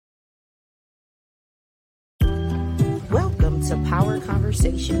Welcome to Power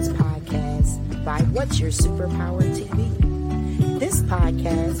Conversations podcast by What's Your Superpower TV. This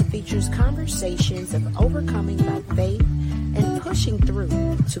podcast features conversations of overcoming by faith and pushing through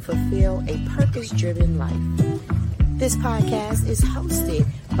to fulfill a purpose-driven life. This podcast is hosted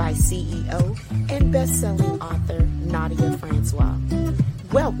by CEO and best-selling author Nadia Francois.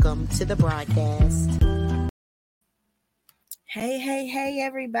 Welcome to the broadcast. Hey,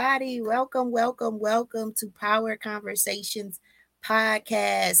 everybody. Welcome to Power Conversations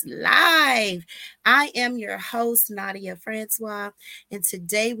Podcast Live. I am your host, Nadia Francois, and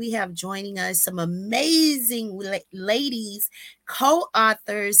today we have joining us some amazing ladies,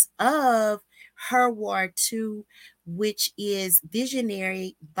 co-authors of Her War Too, which is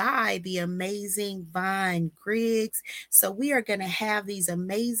visionary by the amazing Vaughn Griggs. So we are going to have these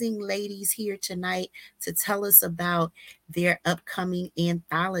amazing ladies here tonight to tell us about their upcoming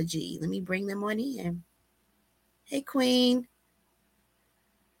anthology. Let me bring them on in. Hey, Queen.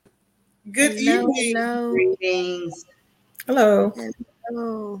 Good evening. Hello. Greetings. Hello.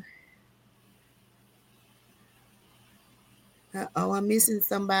 Hello. I'm missing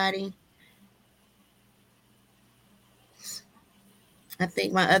somebody. I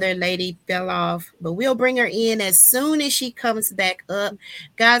think my other lady fell off, but we'll bring her in as soon as she comes back up.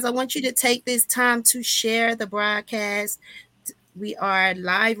 Guys, I want you to take this time to share the broadcast. We are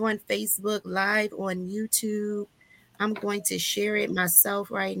live on Facebook, live on YouTube. I'm going to share it myself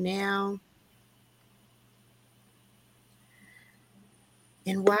right now.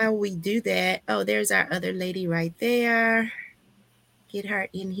 And while we do that, there's our other lady right there. Get her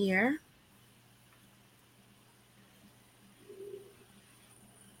in here.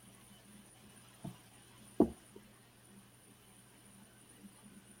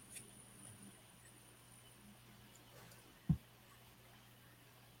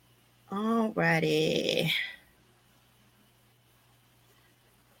 Alrighty.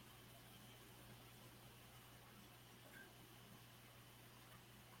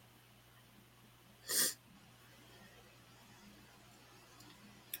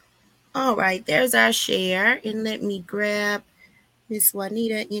 All right, there's our share. And let me grab Miss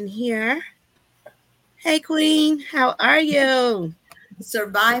Juanita in here. Hey, Queen, how are you?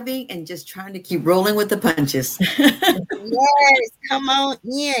 Surviving and just trying to keep rolling with the punches. Yes, come on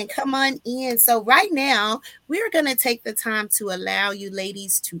in. So right now, we're going to take the time to allow you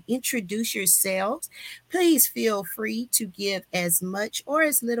ladies to introduce yourselves. Please feel free to give as much or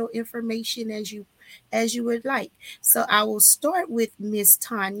as little information as you would like. So I will start with Miss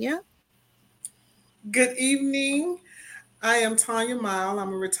Tanya. Good evening. I am Tanya Mile.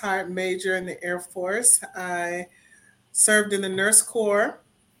 I'm a retired major in the Air Force. I served in the Nurse Corps,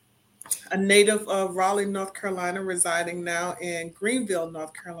 a native of Raleigh, North Carolina, residing now in Greenville,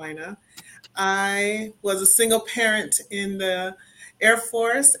 North Carolina. I was a single parent in the Air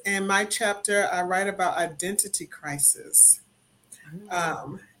Force, and my chapter, I write about identity crisis.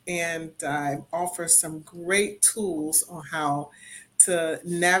 And I offer some great tools on how to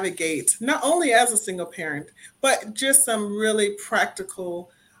navigate, not only as a single parent, but just some really practical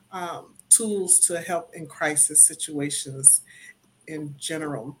tools to help in crisis situations in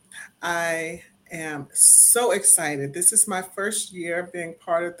general. I am so excited. This is my first year being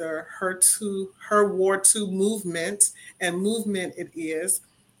part of the Her War Too movement, and movement it is.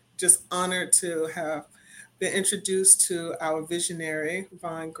 Just honored to have been introduced to our visionary,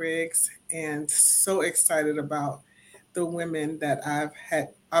 Vaughn Griggs, and so excited about the women that I've had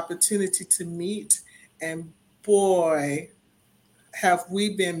opportunity to meet. And boy, have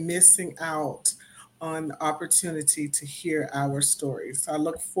we been missing out on the opportunity to hear our stories. So I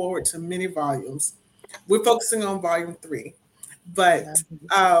look forward to many volumes. We're focusing on volume 3, but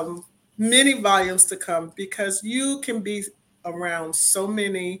many volumes to come, because you can be around so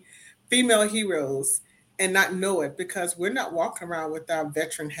many female heroes and not know it, because we're not walking around with our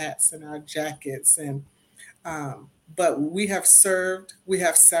veteran hats and our jackets. And but we have served, we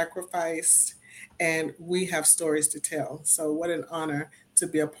have sacrificed, and we have stories to tell. So what an honor to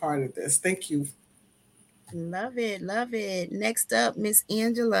be a part of this. Thank you. Love it. Next up, Miss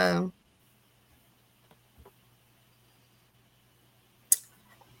Angela.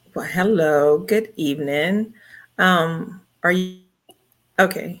 Well, hello. Good evening. Are you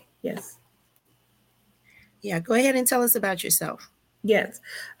okay? Yes. Yeah, go ahead and tell us about yourself. Yes.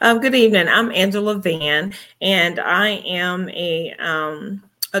 Good evening. I'm Angela Van, and I am a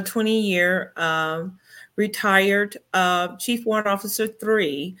 20-year retired Chief Warrant Officer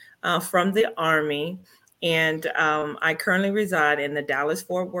 3 from the Army. And I currently reside in the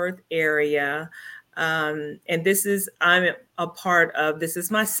Dallas-Fort Worth area. And I'm a part of, this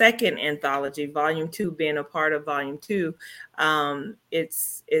is my second anthology, volume 2, being a part of volume 2.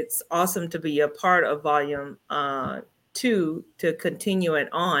 It's awesome to be a part of volume 2 to continue it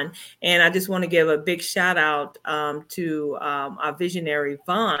on. And I just want to give a big shout out to our visionary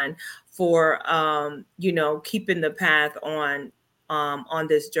Vaughn for keeping the path on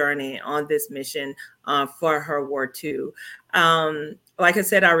this journey, on this mission for Her War Too. Like I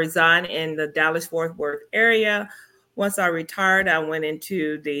said, I reside in the Dallas-Fort Worth area. Once I retired, I went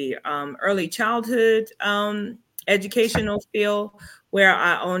into the early childhood educational field, where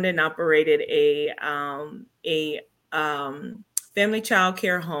I owned and operated a family child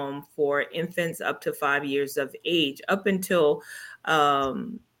care home for infants up to 5 years of age, up until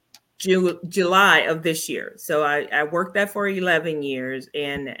um, July of this year. So I worked that for 11 years,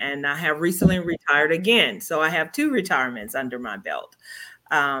 and I have recently retired again. So I have 2 retirements under my belt.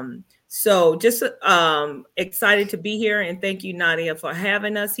 So just excited to be here, and thank you, Nadia, for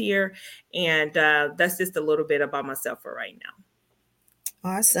having us here. And that's just a little bit about myself for right now.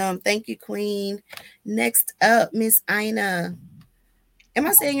 Awesome. Thank you, Queen. Next up, Miss Ina. Am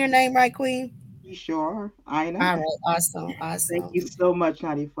I saying your name right, Queen? You sure are, Ina. All right. Awesome. Thank Awesome. you so much,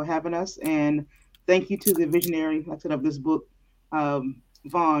 Nadia, for having us. And thank you to the visionary, like I said, of this book,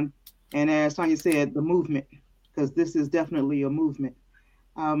 Vaughn. And as Tanya said, the movement, because this is definitely a movement.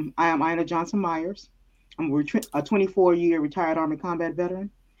 I am Ina Johnson Myers. I'm a 24-year retired Army combat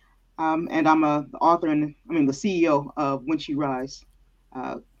veteran. And I'm the author and the CEO of When She Rise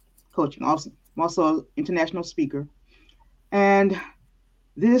Coaching. Also, I'm also an international speaker. And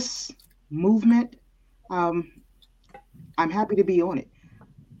this movement, I'm happy to be on it.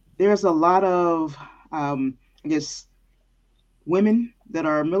 There's a lot of, I guess, women that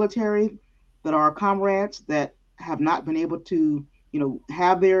are military, that are comrades, that have not been able to,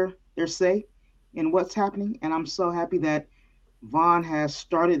 have their say in what's happening. And I'm so happy that Vaughn has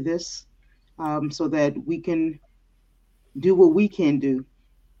started this, so that we can do what we can do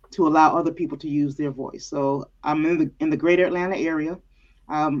to allow other people to use their voice. So I'm in the greater Atlanta area.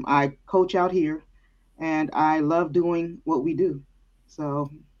 I coach out here, and I love doing what we do. So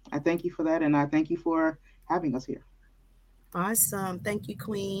I thank you for that, and I thank you for having us here. Awesome. Thank you,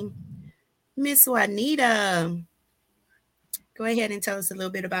 Queen. Miss Juanita, go ahead and tell us a little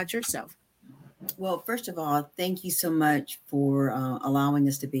bit about yourself. Well, first of all, thank you so much for allowing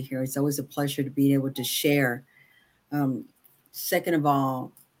us to be here. It's always a pleasure to be able to share. Um, Second of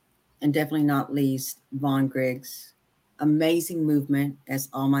all, and definitely not least, Vaughn Griggs. Amazing movement, as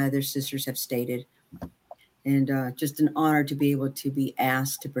all my other sisters have stated. And just an honor to be able to be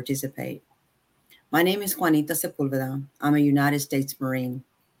asked to participate. My name is Juanita Sepulveda. I'm a United States Marine.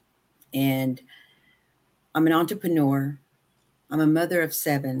 And I'm an entrepreneur. I'm a mother of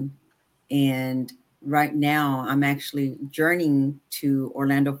 7. And right now, I'm actually journeying to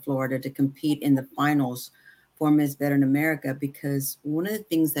Orlando, Florida to compete in the finals for Miss Veteran America, because one of the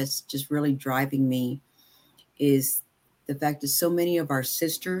things that's just really driving me is the fact that so many of our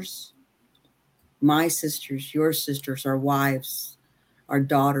sisters, my sisters, your sisters, our wives, our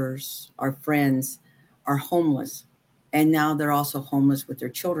daughters, our friends, are homeless. And now they're also homeless with their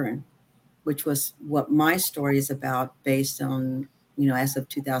children, which was what my story is about, based on, as of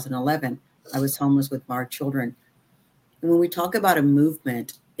 2011, I was homeless with my children. And when we talk about a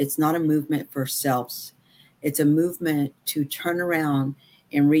movement, it's not a movement for selves. It's a movement to turn around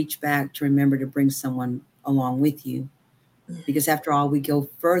and reach back to remember to bring someone along with you. Because after all, we go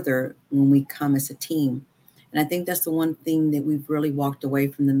further when we come as a team. And I think that's the one thing that we've really walked away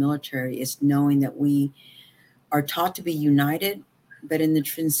from the military, is knowing that we are taught to be united, but in the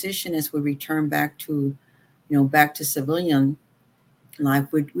transition, as we return back to, back to civilian life,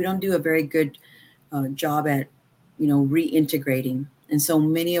 we don't do a very good job at, reintegrating. And so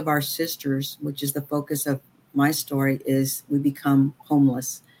many of our sisters, which is the focus of my story, is we become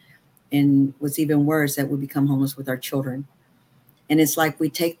homeless. And what's even worse, that we become homeless with our children. And it's like we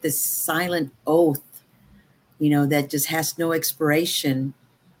take this silent oath, that just has no expiration,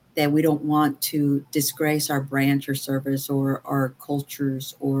 that we don't want to disgrace our branch or service or our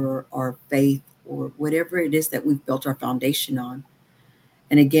cultures or our faith or whatever it is that we've built our foundation on.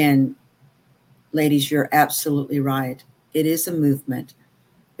 And again, ladies, you're absolutely right. It is a movement,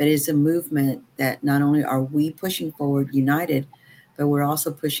 but it is a movement that not only are we pushing forward united, but we're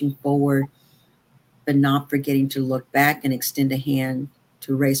also pushing forward, but not forgetting to look back and extend a hand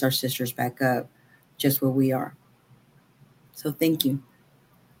to raise our sisters back up just where we are. So thank you.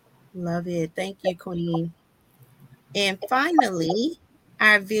 Love it. Thank you, Queen. And finally,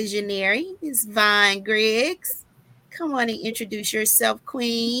 our visionary is Vaughn Griggs. Come on and introduce yourself,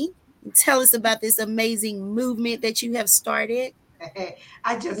 Queen. Tell us about this amazing movement that you have started.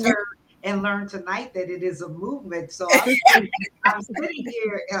 I just heard and learned tonight that it is a movement. So I'm sitting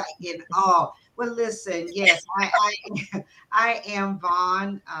here in awe. Well, listen, yes, I am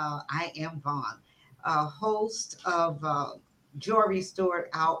Vaughn. I am Vaughn, host of Jewelry Store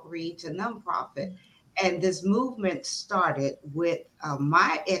Outreach, a nonprofit. And this movement started with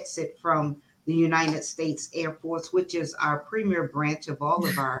my exit from the United States Air Force, which is our premier branch of all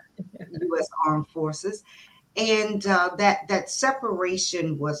of our U.S. Armed Forces, and that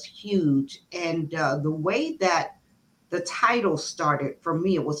separation was huge. And the way that the title started for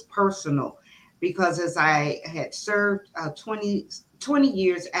me, it was personal, because as I had served 20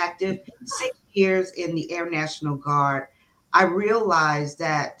 years active, 6 years in the Air National Guard, I realized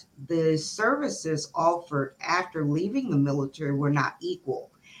that the services offered after leaving the military were not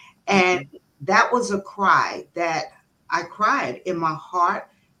equal. And that was a cry that I cried in my heart,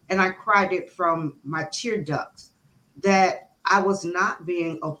 and I cried it from my tear ducts, that I was not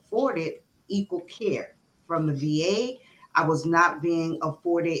being afforded equal care from the VA. I was not being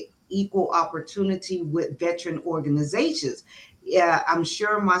afforded equal opportunity with veteran organizations. Yeah, I'm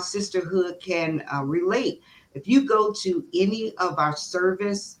sure my sisterhood can relate. If you go to any of our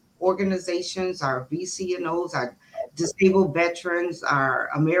service organizations, our VCNOs, our disabled veterans, our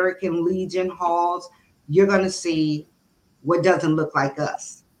American Legion halls, you're going to see what doesn't look like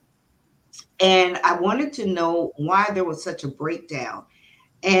us. And I wanted to know why there was such a breakdown.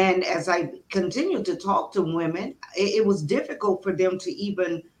 And as I continued to talk to women, it was difficult for them to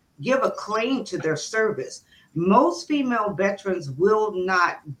even give a claim to their service. Most female veterans will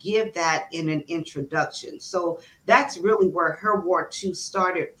not give that in an introduction. So that's really where Her War Too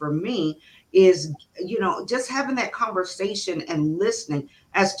started for me, is, just having that conversation and listening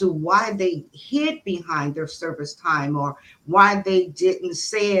as to why they hid behind their service time, or why they didn't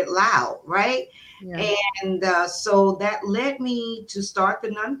say it loud, right? Yeah. And so that led me to start the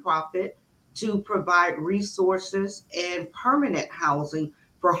nonprofit to provide resources and permanent housing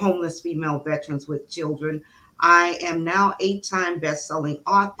for homeless female veterans with children. I am now 8-time best-selling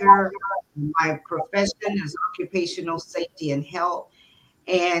author. My profession is occupational safety and health,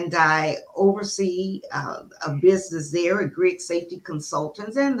 and I oversee a business there, a Greek Safety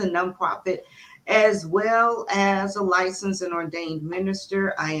Consultants, and the nonprofit, as well as a licensed and ordained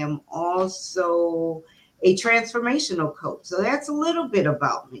minister. I am also a transformational coach. So that's a little bit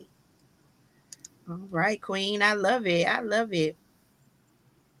about me. All right, Queen. I love it. I love it.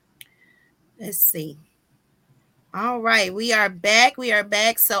 Let's see. All right, we are back. We are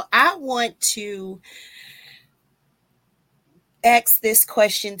back. So I want to ask this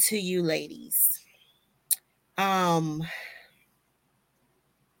question to you ladies. Um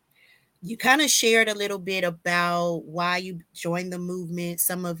you kind of shared a little bit about why you joined the movement,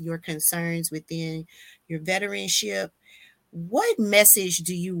 some of your concerns within your veteranship. What message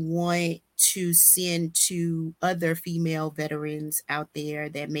do you want to send to other female veterans out there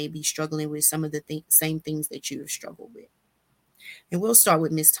that may be struggling with some of the same things that you have struggled with? And we'll start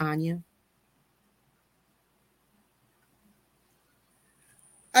with Miss Tanya.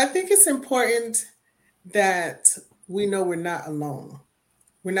 I think it's important that we know we're not alone.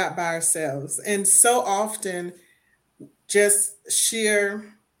 We're not by ourselves. And so often, just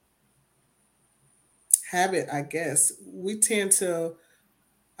sheer habit, I guess, we tend to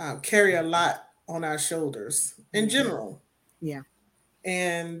carry a lot on our shoulders in general. Yeah.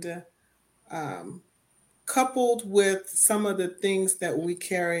 And um, coupled with some of the things that we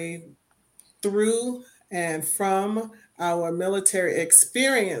carry through and from our military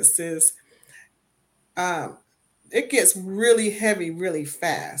experiences, um, it gets really heavy really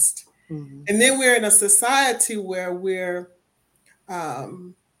fast. Mm-hmm. And then we're in a society where we're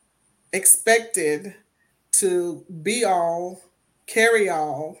um, expected to be all, carry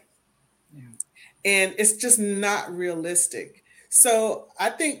all, and it's just not realistic. So I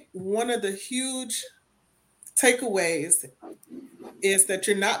think one of the huge takeaways is that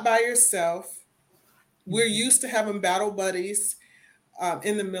you're not by yourself. We're used to having battle buddies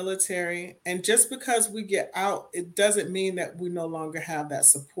in the military. And just because we get out, it doesn't mean that we no longer have that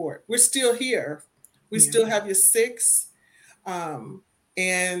support. We're still here. We Yeah. still have your six. Um,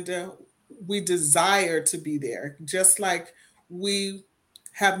 and we desire to be there. Just like we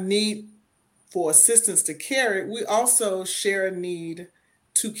have need for assistance to carry, we also share a need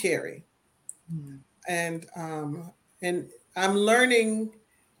to carry. Mm-hmm. And I'm learning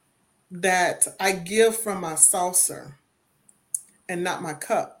that I give from my saucer and not my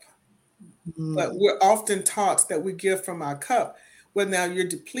cup. But we're often taught that we give from our cup. Well, now you're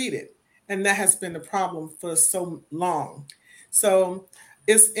depleted. And that has been the problem for so long. So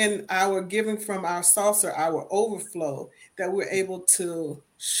It's in our giving from our saucer, our overflow, that we're able to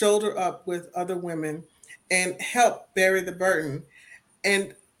shoulder up with other women and help bury the burden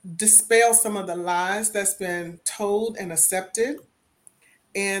and dispel some of the lies that's been told and accepted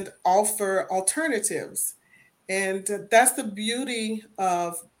and offer alternatives. And that's the beauty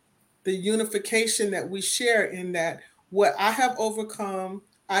of the unification that we share, in that what I have overcome,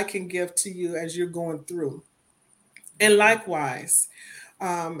 I can give to you as you're going through. And likewise,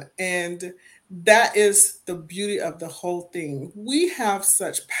 and that is the beauty of the whole thing. We have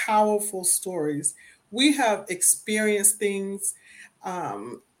such powerful stories. We have experienced things.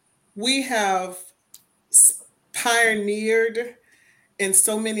 Um, we have pioneered in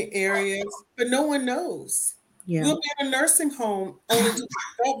so many areas, but no one knows. Yeah. We'll be in a nursing home only to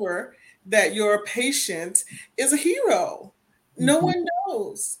discover that your patient is a hero. No Mhm. one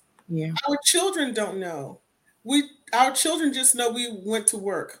knows. Yeah. Our children don't know. We our children just know we went to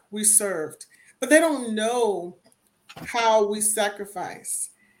work, we served, but they don't know how we sacrifice.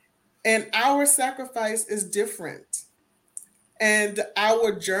 And our sacrifice is different, and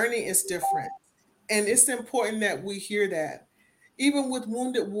our journey is different. And it's important that we hear that. Even with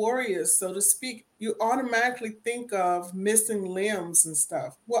wounded warriors, so to speak, you automatically think of missing limbs and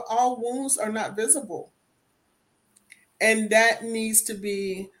stuff. Well, all wounds are not visible, and that needs to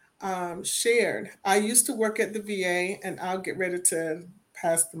be shared. I used to work at the VA, and I'll get ready to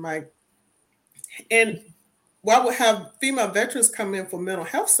pass the mic. And I would have female veterans come in for mental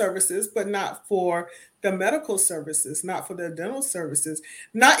health services, but not for the medical services, not for the dental services,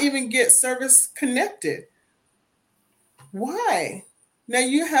 not even get service connected. Why? Now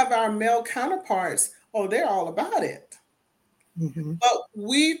you have our male counterparts, oh, they're all about it. Mhm. But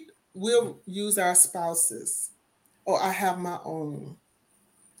we will use our spouses. Oh, I have my own.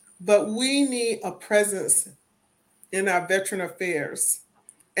 But we need a presence in our veteran affairs.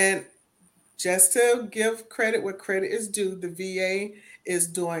 And just to give credit where credit is due, the VA is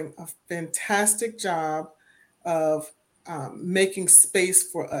doing a fantastic job of making space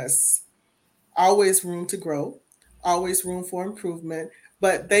for us. Always room to grow, always room for improvement,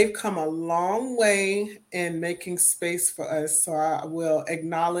 but they've come a long way in making space for us. So I will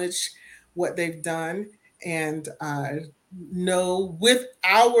acknowledge what they've done, and know with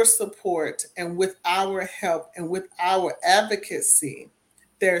our support and with our help and with our advocacy,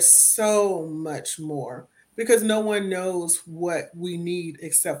 there's so much more, because no one knows what we need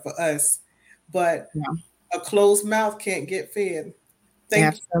except for us. But Yeah. a closed mouth can't get fed.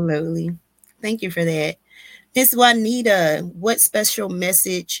 Thank you. Absolutely. Thank you for that. Miss Juanita, what special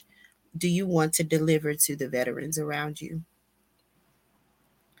message do you want to deliver to the veterans around you?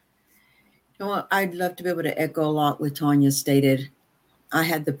 You know what? I'd love to be able to echo a lot what Tanya stated. I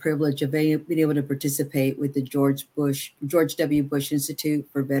had the privilege of being able to participate with the George W. Bush Institute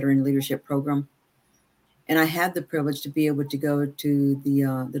for Veteran Leadership Program, and I had the privilege to be able to go to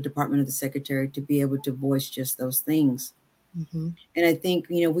the Department of the Secretary to be able to voice just those things. Mm-hmm. And I think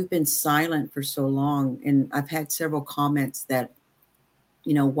we've been silent for so long, and I've had several comments that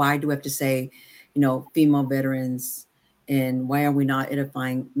why do we have to say female veterans, and why are we not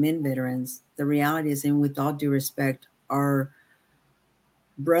edifying men veterans? The reality is, and with all due respect, our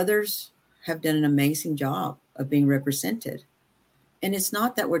brothers have done an amazing job of being represented. And it's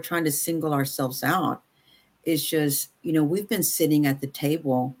not that we're trying to single ourselves out. It's just, we've been sitting at the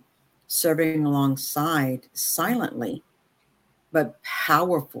table serving alongside silently, but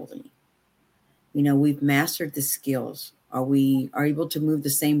powerfully. We've mastered the skills. Are we are able to move the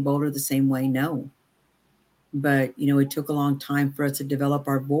same boulder the same way? No. But, it took a long time for us to develop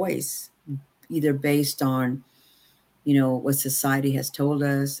our voice, either based on what society has told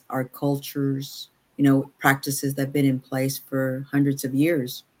us, our cultures, practices that have been in place for hundreds of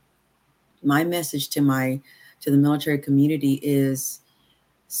years. My message to the military community is,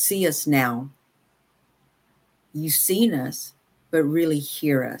 see us now. You've seen us, but really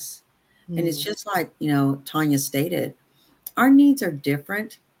hear us. And it's Mm. just like, Tanya stated, our needs are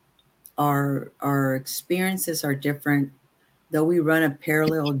different. Our experiences are different. Though we run a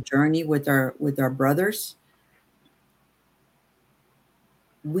parallel journey with our brothers,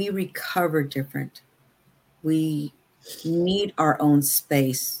 we recover different. We need our own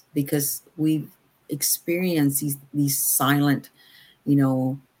space because we've experienced these silent, you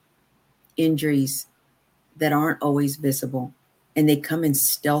know, injuries that aren't always visible, and they come in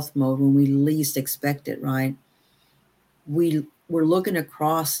stealth mode when we least expect it. Right? We're looking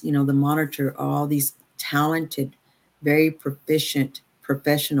across, the monitor, all these talented, very proficient,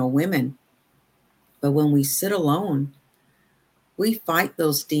 professional women, but when we sit alone, we fight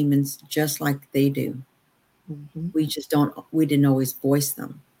those demons just like they do. Mm-hmm. We didn't always voice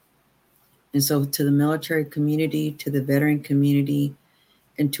them. And so, to the military community, to the veteran community,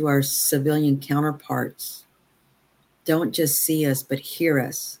 and to our civilian counterparts, don't just see us, but hear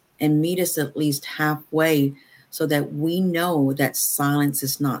us and meet us at least halfway so that we know that silence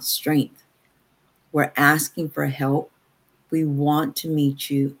is not strength. We're asking for help. We want to meet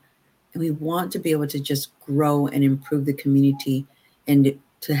you, and we want to be able to just grow and improve the community and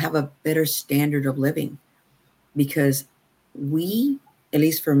to have a better standard of living. Because we, at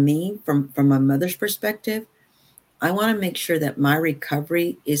least for me, from my mother's perspective, I want to make sure that my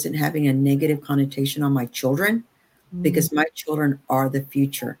recovery isn't having a negative connotation on my children, Mm-hmm. because my children are the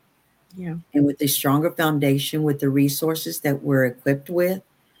future. Yeah. And with a stronger foundation, with the resources that we're equipped with,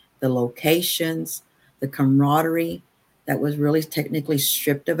 the locations, the camaraderie that was really technically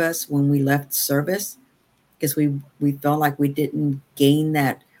stripped of us when we left service, because we felt like we didn't gain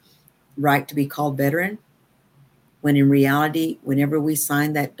that right to be called veteran, when in reality, whenever we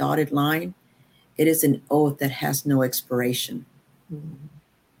sign that dotted line, it is an oath that has no expiration. Mm-hmm.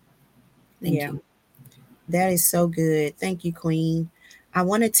 Thank Yeah. you. That is so good. Thank you, Queen. I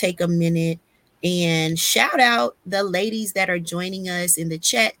want to take a minute and shout out the ladies that are joining us in the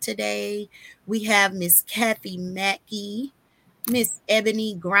chat today. We have Miss Kathy Mackey, Miss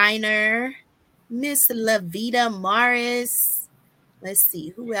Ebony Griner, Miss Lavita Morris. Let's see,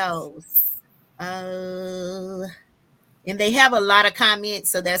 who else? Uh, and they have a lot of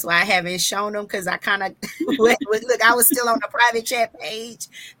comments, so that's why I haven't shown them, because I kind of look. I was still on the private chat page,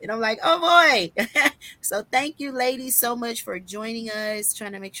 and I'm like, oh boy. So thank you, ladies, so much for joining us.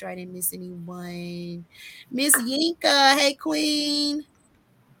 Trying to make sure I didn't miss anyone. Miss Yinka, hey Queen.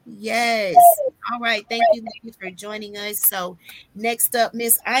 Yes. All right. Thank you, ladies, for joining us. So next up,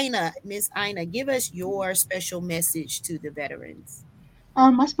 Miss Ina. Miss Ina, give us your special message to the veterans.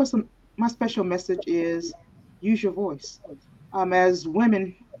 Um, my special my special message is use your voice. As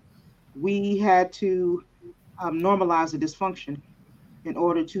women, we had to normalize the dysfunction in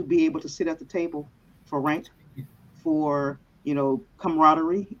order to be able to sit at the table for rank, for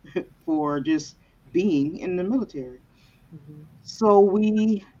camaraderie, for just being in the military. Mhm. So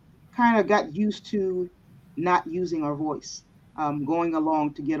we kind of got used to not using our voice, going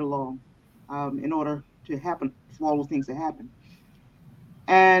along to get along, in order to happen for all the things that happen.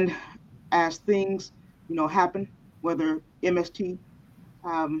 And as things, happen, whether MST,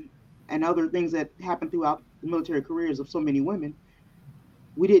 um, and other things that happen throughout the military careers of so many women,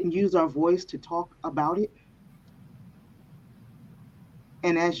 we didn't use our voice to talk about it.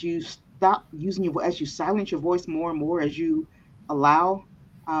 And as you stop using as you silence your voice more and more, as you allow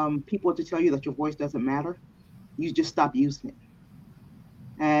people to tell you that your voice doesn't matter, you just stop using it.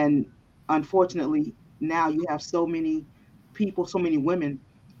 And unfortunately, now you have so many people, so many women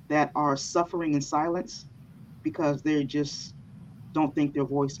that are suffering in silence because they just don't think their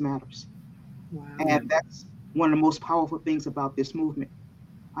voice matters. Wow. And that's one of the most powerful things about this movement,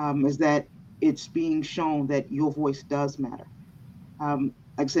 is that it's being shown that your voice does matter. Like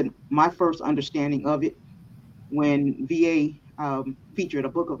I said, my first understanding of it when VA featured a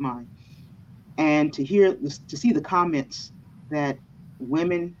book of mine, and to hear this, to see the comments that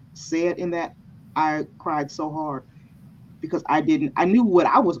women said in that, I cried so hard because I knew what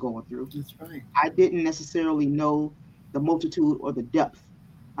I was going through. That's right. I didn't necessarily know the multitude or the depth.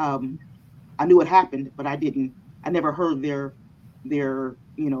 Um, I knew it happened, but I never heard their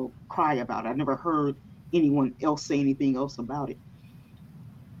cry about it. I never heard anyone else say anything else about it.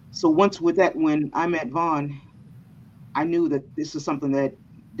 So once with that, when I met Vaughn, I knew that this is something that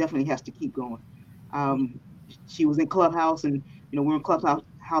definitely has to keep going. Um, she was in Clubhouse, and we're in Clubhouse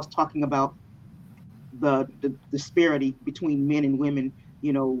house talking about the disparity between men and women,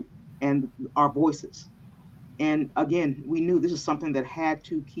 and our voices. And again, we knew this is something that had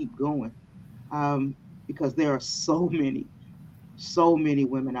to keep going, because there are so many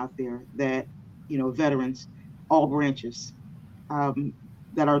women out there that, veterans, all branches, um,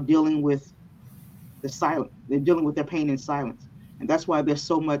 that are dealing with the silent. They're dealing with their pain in silence, and that's why there's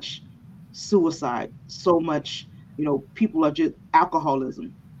so much suicide, so much, people are just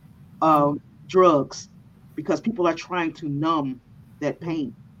alcoholism, Mhm. um, drugs, because people are trying to numb that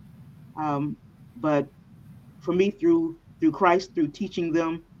pain. Um, but for me, through Christ, through teaching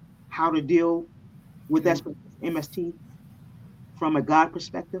them how to deal with Yeah. that MST from a God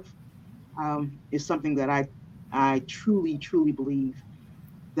perspective, is something that I truly believe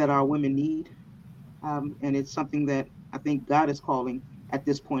that our women need, and it's something that I think God is calling at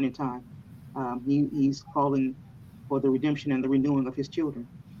this point in time. He's calling for the redemption and the renewing of His children,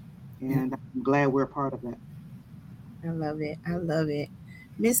 Yeah. and I'm glad we're a part of that. I love it. I love it.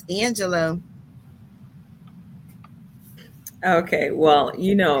 Miss Angela. Okay, well,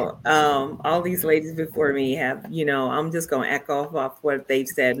 all these ladies before me have, I'm just going to echo off what they've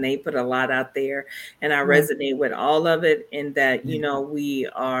said, and they put a lot out there, and I Yeah. resonate with all of it. In that, we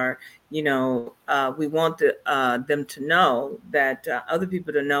are, we want them to know that other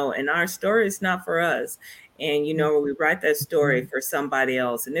people to know, and our story is not for us. And we write that story for somebody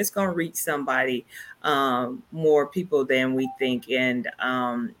else, and it's going to reach somebody, more people than we think, and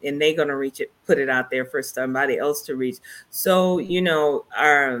they're going to reach it, put it out there for somebody else to reach. So,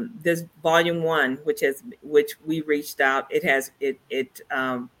 our this volume 1, which we reached out, it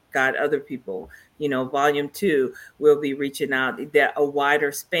got other people. Volume 2 will be reaching out that a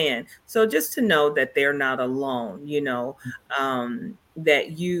wider span. So just to know that they're not alone,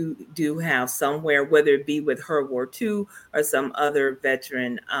 that you do have somewhere, whether it be with Her War Two or some other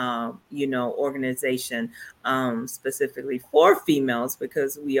veteran, organization, specifically for females,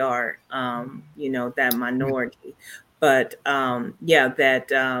 because we are, that minority. But yeah,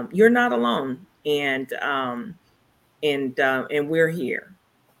 that you're not alone, and we're here.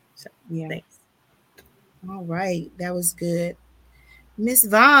 So Yeah. thanks. All right, that was good. Miss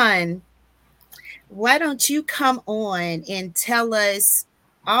Vaughn, why don't you come on and tell us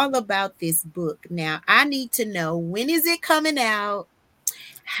all about this book? Now, I need to know, when is it coming out?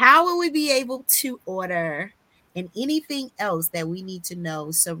 How will we be able to order? And anything else that we need to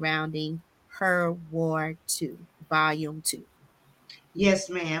know surrounding Her War 2, Volume 2. Yes,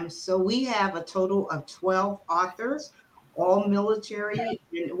 ma'am. So we have a total of 12 authors, all military,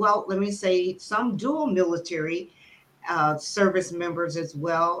 and well, let me say some dual military service members as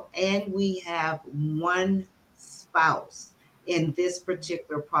well. And we have one spouse in this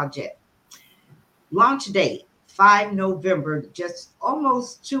particular project. Launch date 5 November, just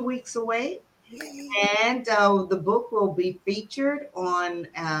almost 2 weeks away. Yay. And the book will be featured on,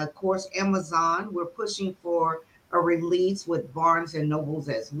 of course, Amazon. We're pushing for a release with Barnes and Nobles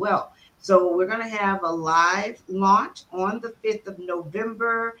as well. So we're going to have a live launch on the 5th of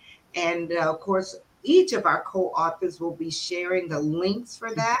November. And of course, each of our co-authors will be sharing the links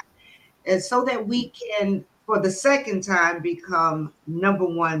for that, and so that we can, for the second time, become number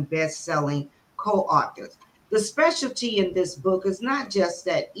one best-selling co-authors. The specialty in this book is not just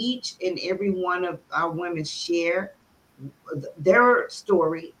that each and every one of our women share their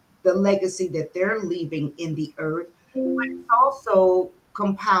story, the legacy that they're leaving in the earth, but it's also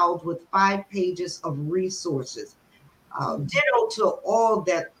compiled with 5 pages of resources, ditto to all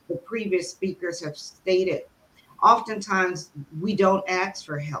that the previous speakers have stated. Oftentimes we don't ask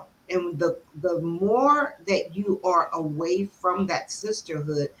for help, and the more that you are away from that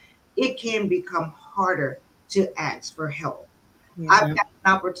sisterhood, it can become harder to ask for help. Yeah. I've Yeah. got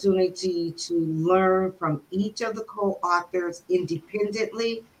an opportunity to learn from each of the co-authors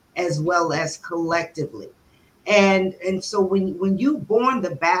independently as well as collectively. And so when you born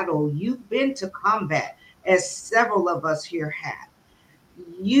the battle, you've been to combat, as several of us here have.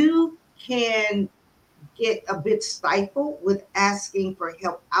 You can get a bit stifled with asking for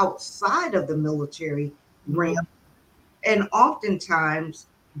help outside of the military realm. Mhm. And oftentimes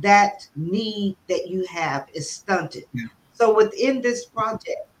that need that you have is stunted. Yeah. So within this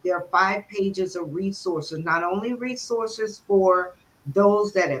project, there are 5 pages of resources, not only resources for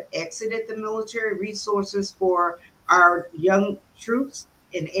those that have exited the military, resources for our young troops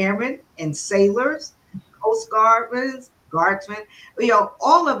and airmen and sailors, Coast Guardsmen,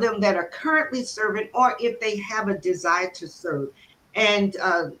 all of them that are currently serving, or if they have a desire to serve. And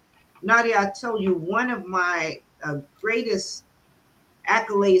Nadia, I tell you, one of my greatest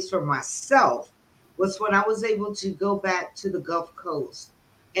accolades for myself was when I was able to go back to the Gulf Coast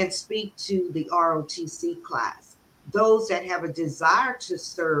and speak to the ROTC class, those that have a desire to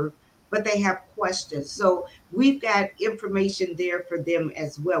serve, but they have questions. So we've got information there for them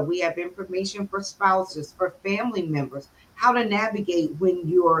as well. We have information for spouses, for family members, how to navigate when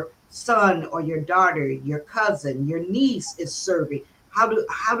your son or your daughter, your cousin, your niece is serving. How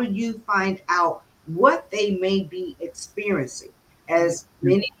do you find out what they may be experiencing? As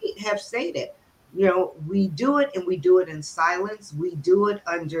many have stated, we do it, and we do it in silence. We do it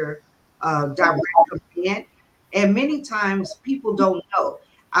under direct command. And many times people don't know.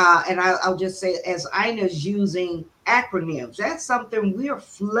 And I'll just say, as Ina's using acronyms, that's something we are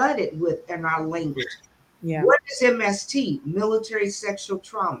flooded with in our language. Yeah. What is MST? Military sexual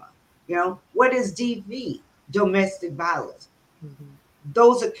trauma. What is DV? Domestic violence. Mhm.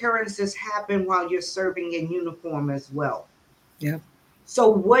 Those occurrences happen while you're serving in uniform as well. Yeah. So,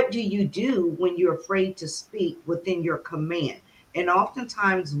 what do you do when you're afraid to speak within your command? And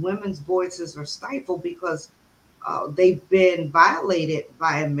oftentimes, women's voices are stifled because they've been violated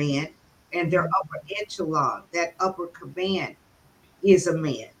by a man, and their upper echelon, that upper command, is a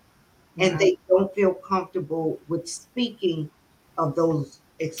man, and Wow. they don't feel comfortable with speaking of those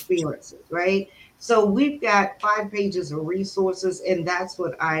experiences, right? So we've got 5 pages of resources, and that's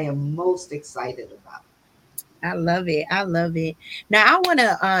what I am most excited about. I love it. I love it. Now I want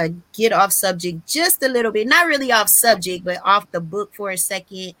to get off subject just a little bit. Not really off subject, but off the book for a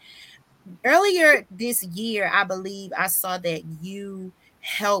second. Earlier this year, I believe I saw that you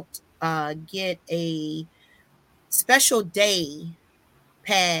helped get a special day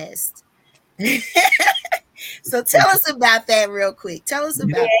passed. So tell us about that real quick. Tell us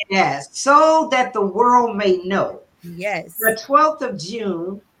about that. Yes, so that the world may know. Yes. The 12th of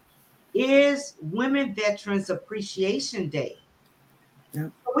June is Women Veterans Appreciation Day.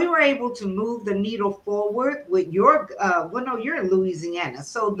 Yep. We were able to move the needle forward with your, well, no, you're in Louisiana.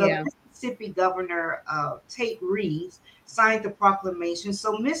 So the Yeah. Mississippi Governor, Tate Reeves, signed the proclamation.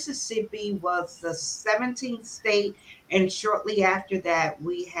 So Mississippi was the 17th state. And shortly after that,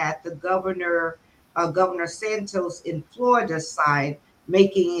 we had the governor, Governor Santos in Florida sign,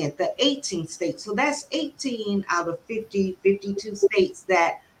 making it the 18th state. So that's 18 out of 50, 52 states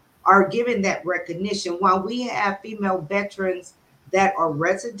that are given that recognition. While we have female veterans that are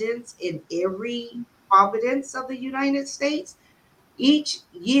residents in every province of the United States, each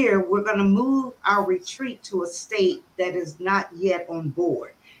year we're going to move our retreat to a state that is not yet on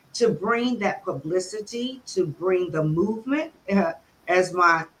board to bring that publicity, to bring the movement, as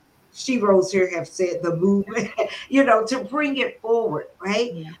my sheroes here have said, the movement, to bring it forward,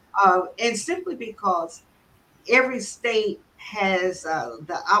 right? Yeah. And simply because every state has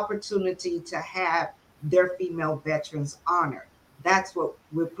the opportunity to have their female veterans honored. That's what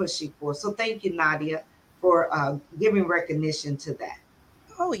we're pushing for. So thank you, Nadia, for giving recognition to that.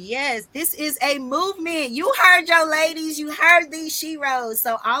 Oh, yes. This is a movement. You heard your ladies. You heard these sheroes.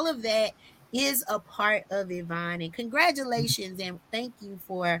 So all of that is a part of Yvonne. And congratulations and thank you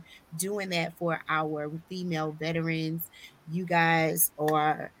for doing that for our female veterans. You guys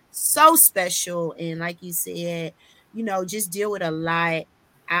are so special. And like you said, just deal with a lot,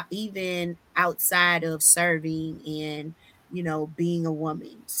 even outside of serving and, being a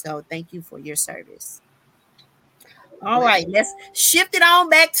woman. So thank you for your service. All right, let's shift it on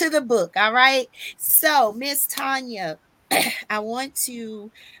back to the book. All right. So, Miss Tanya, I want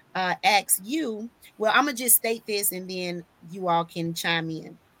to ask you. Well, I'm going to just state this and then you all can chime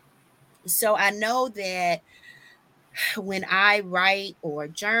in. So, I know that when I write or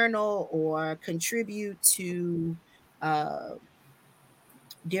journal or contribute to uh,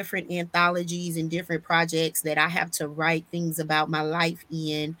 different anthologies and different projects that I have to write things about my life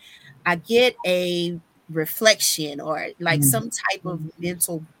in, I get a reflection or like Mhm. some type of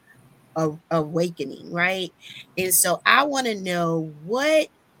mental awakening, right? And so I want to know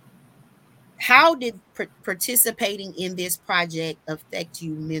how did participating in this project affect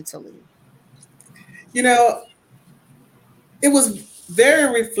you mentally? You know, it was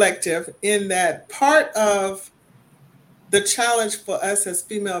very reflective in that part of the challenge for us as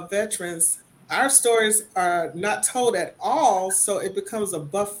female veterans, our stories are not told at all, so it becomes a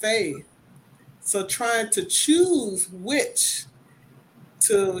buffet. So trying to choose which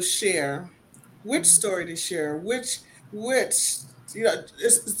to share, which story to share, which there's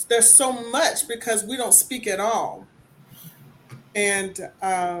so much because we don't speak at all. And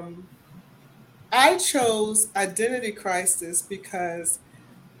I chose identity crisis because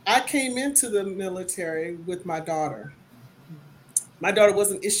I came into the military with my daughter. My daughter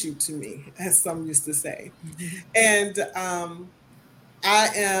wasn't issued to me, as some used to say. And I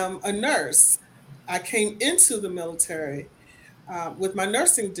am a nurse. I came into the military with my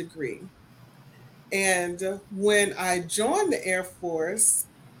nursing degree. And when I joined the Air Force,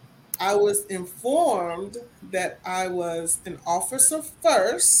 I was informed that I was an officer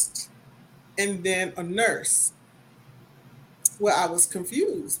first and then a nurse. Well, I was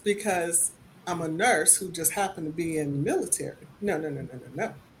confused because I'm a nurse who just happened to be in the military. No, no, no, no, no,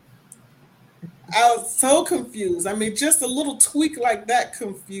 no. I was so confused. I mean, just a little tweak like that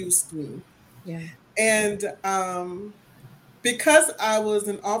confused me. Yeah. And because I was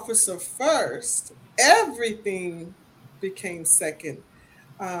an officer first, everything became second.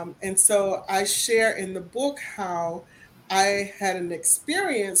 And so I share in the book how I had an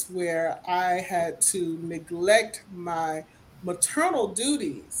experience where I had to neglect my maternal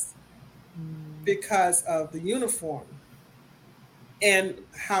duties Mm, because of the uniform and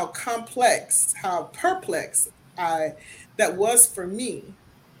how complex, how perplexed I that was for me.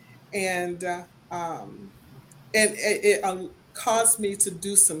 And it caused me to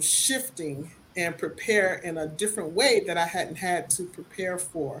do some shifting and prepare in a different way that I hadn't had to prepare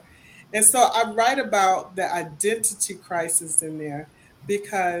for. And so I write about the identity crisis in there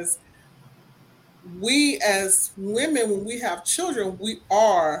because we as women, when we have children, we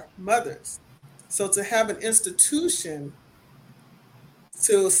are mothers. So to have an institution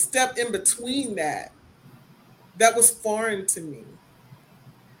to step in between that, that was foreign to me.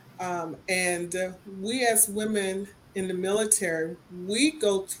 And we as women in the military, we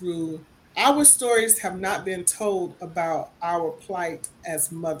go through, our stories have not been told about our plight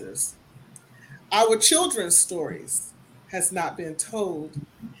as mothers. Our children's stories has not been told,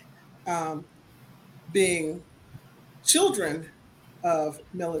 um, being children of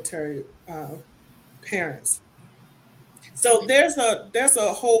military parents. So there's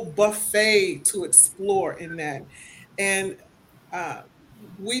a whole buffet to explore in that, and uh,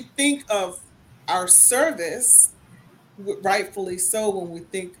 we think of our service, rightfully so, when we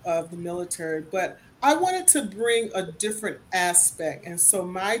think of the military. But I wanted to bring a different aspect, and so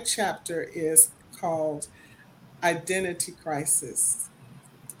my chapter is called Identity Crisis.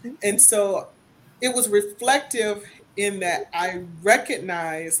 And Okay. so it was reflective in that I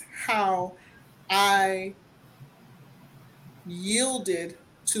recognize how I yielded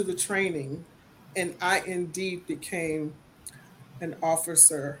to the training and I indeed became an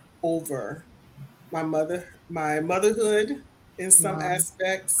officer over my motherhood in some Wow.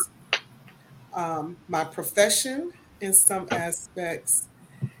 aspects, my profession in some aspects,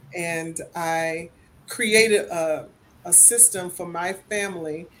 and I created a system for my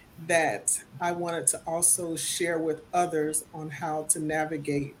family that I wanted to also share with others on how to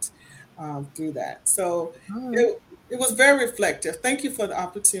navigate through that. So All right. it was very reflective. Thank you for the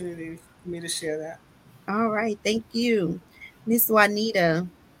opportunity for me to share that. All right. Thank you. Miss Juanita.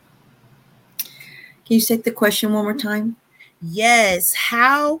 Can you take the question one more time? Yes.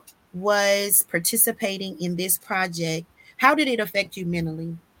 How was participating in this project? How did it affect you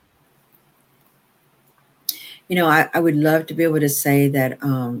mentally? I would love to be able to say that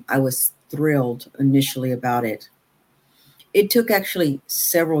I was thrilled initially about it. It took actually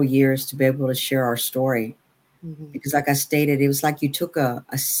several years to be able to share our story Mm-hmm. because, like I stated, it was like you took a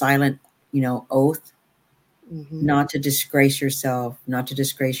silent, oath Mm-hmm. not to disgrace yourself, not to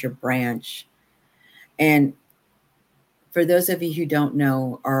disgrace your branch. And for those of you who don't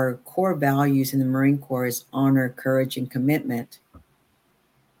know, our core values in the Marine Corps is honor, courage, and commitment.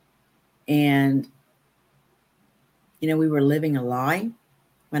 And we were living a lie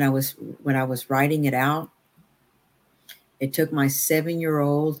when I was writing it out. It took my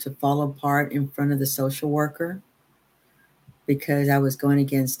 7-year-old to fall apart in front of the social worker because I was going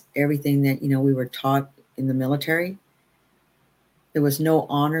against everything that we were taught in the military. There was no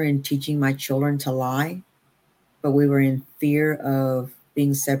honor in teaching my children to lie, but we were in fear of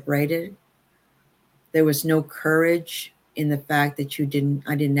being separated. There was no courage in the fact that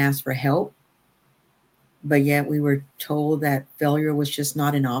I didn't ask for help, but yet we were told that failure was just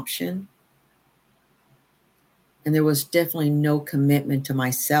not an option. And there was definitely no commitment to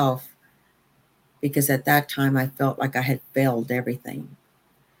myself because at that time I felt like I had failed everything.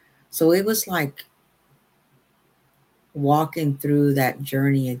 So it was like walking through that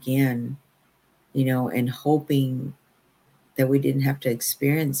journey again, and hoping that we didn't have to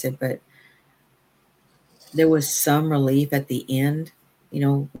experience it. But there was some relief at the end,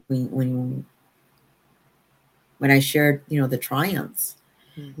 when I shared, the triumphs,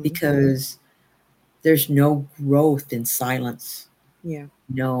 Mm-hmm. because there's no growth in silence, Yeah.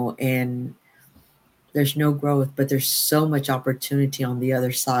 and there's no growth, but there's so much opportunity on the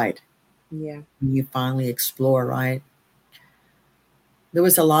other side Yeah. when you finally explore, right? There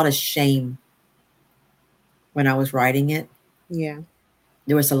was a lot of shame when I was writing it. Yeah.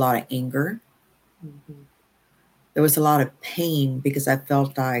 There was a lot of anger. Mm-hmm. There was a lot of pain because I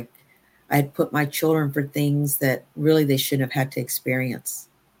felt like I had put my children for things that really they shouldn't have had to experience.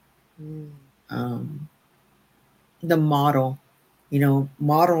 Mm. Um, the model,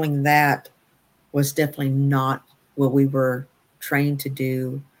 modeling that was definitely not what we were trained to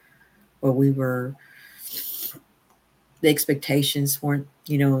do, what we were, the expectations weren't,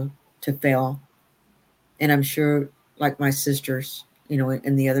 to fail. And I'm sure, like my sisters,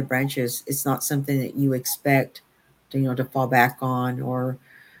 in the other branches, it's not something that you expect to, to fall back on or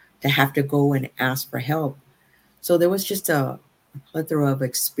to have to go and ask for help. So there was just a plethora of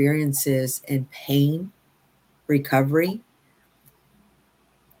experiences and pain, recovery.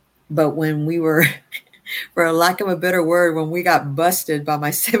 But when we were, for lack of a better word, when we got busted by my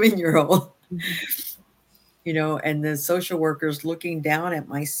 7-year-old, Mm-hmm. and the social workers looking down at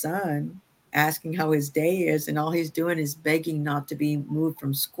my son, asking how his day is, and all he's doing is begging not to be moved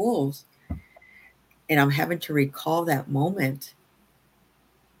from schools. And I'm having to recall that moment.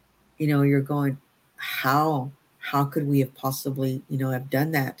 you're going, how how could we have possibly, have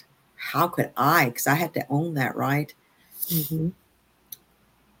done that? How could I? Because I had to own that, right? Mm-hmm.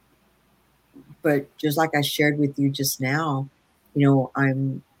 But just like I shared with you just now,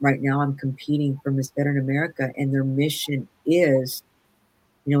 I'm competing for Miss Better in America, and their mission is,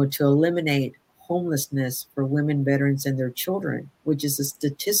 to eliminate homelessness for women, veterans, and their children, which is a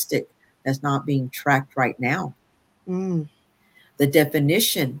statistic that's not being tracked right now. Mm. The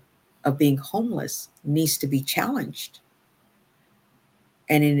definition of being homeless needs to be challenged.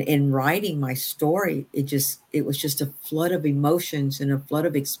 And in writing my story, it was just a flood of emotions and a flood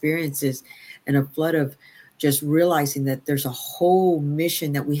of experiences and a flood of just realizing that there's a whole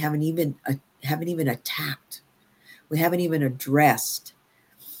mission that we haven't even attacked, we haven't even addressed.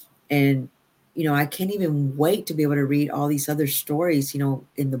 And I can't even wait to be able to read all these other stories,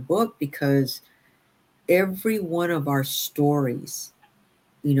 in the book, because every one of our stories,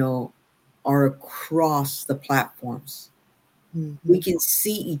 you know are across the platforms. Mm-hmm. We can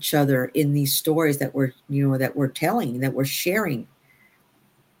see each other in these stories that we're telling, that we're sharing.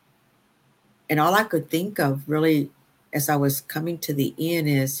 And all I could think of, really, as I was coming to the end,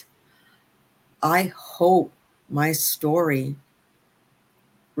 is I hope my story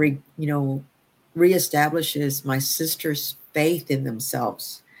re, you know reestablishes my sister's faith in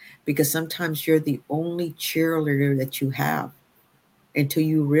themselves, because sometimes you're the only cheerleader that you have until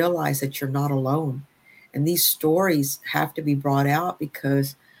you realize that you're not alone. And these stories have to be brought out,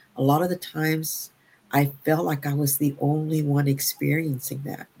 because a lot of the times I felt like I was the only one experiencing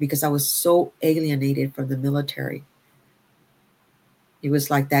that, because I was so alienated from the military. It was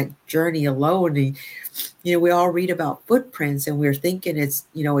like that journey alone. And, we all read about footprints, and we're thinking it's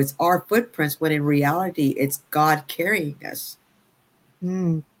our footprints, when in reality it's God carrying us.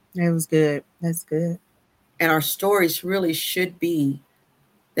 Mm. That was good. That's good. And our stories really should be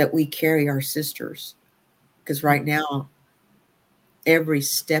that we carry our sisters, because right now every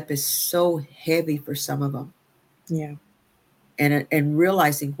step is so heavy for some of them. Yeah. And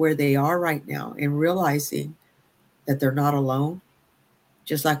realizing where they are right now, and realizing that they're not alone,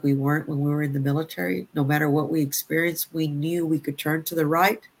 just like we weren't when we were in the military. No matter what we experienced, we knew we could turn to the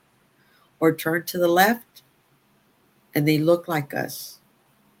right or turn to the left, and they look like us.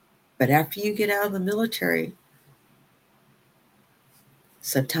 But after you get out of the military,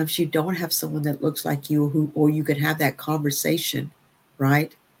 sometimes you don't have someone that looks like you, who or you can have that conversation,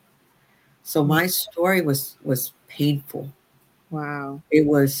 right? So Mm. my story was painful. Wow. It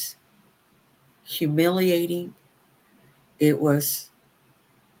was humiliating. It was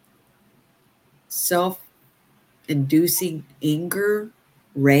self-inducing anger,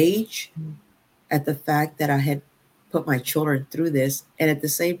 rage Mm. at the fact that I had put my children through this, and at the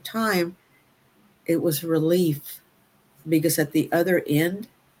same time it was relief, because at the other end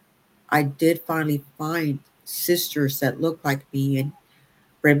I did finally find sisters that looked like me and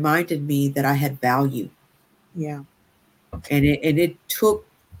reminded me that I had value. Yeah. And it took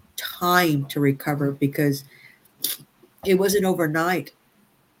time to recover, because it wasn't overnight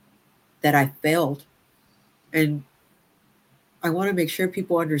that I failed. And I want to make sure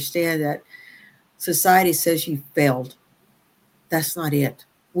people understand that society says you failed. That's not it.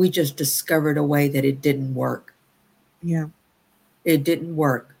 We just discovered a way that it didn't work. Yeah. It didn't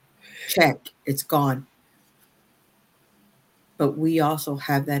work. Check, it's gone. But we also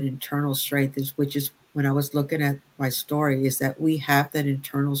have that internal strength, which is when I was looking at my story, is that we have that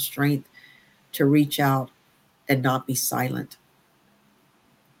internal strength to reach out and not be silent.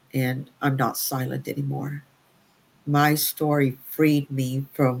 And I'm not silent anymore. My story freed me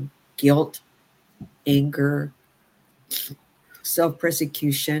from guilt, anger, self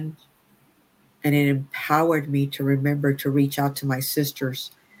persecution, and it empowered me to remember to reach out to my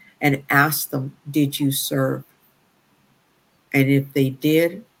sisters and ask them, did you serve? And if they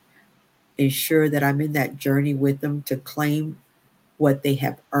did, ensure that I'm in that journey with them to claim what they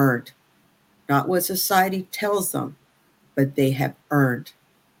have earned, not what society tells them, but they have earned.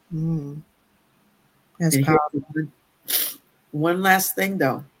 Mm. That's And here's powerful. one last thing,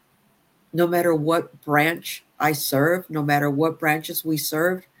 though. No matter what branch I serve, no matter what branches we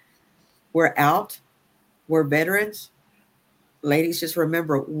served, we're out, we're veterans. Ladies, just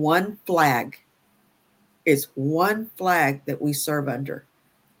remember, one flag is one flag that we serve under.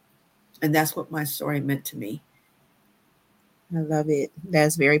 And that's what my story meant to me. I love it.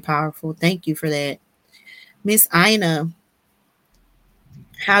 That's very powerful. Thank you for that. Miss Ina,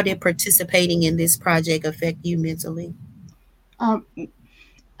 how did participating in this project affect you mentally? Um,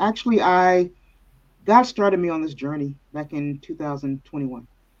 Actually, I God started me on this journey back in 2021,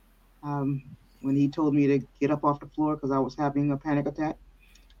 um, when He told me to get up off the floor because I was having a panic attack.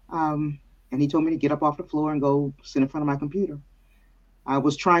 Um, and he told me to get up off the floor and go sit in front of my computer. I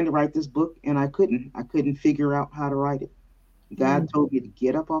was trying to write this book and I couldn't. I couldn't figure out how to write it. God Mm. told me to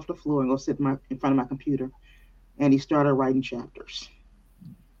get up off the floor and go sit in front of my computer. And he started writing chapters.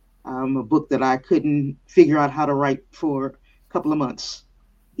 A book that I couldn't figure out how to write for a couple of months.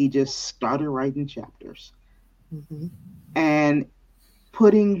 He just started writing chapters. Mm-hmm. And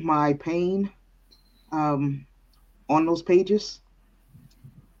putting my pain um, on those pages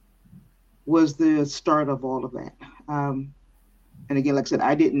was the start of all of that. And again, like I said,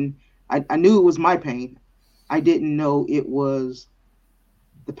 I knew it was my pain. I didn't know it was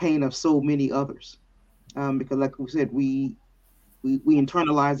the pain of so many others. Because like we said, we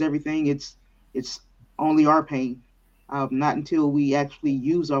internalize everything. It's only our pain. Not until we actually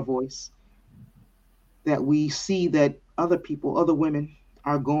use our voice that we see that other people, other women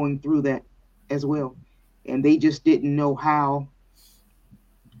are going through that as well. And they just didn't know how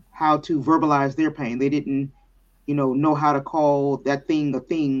to verbalize their pain. They didn't, know how to call that thing a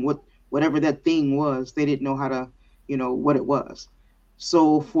thing, whatever that thing was. They didn't know how to, what it was.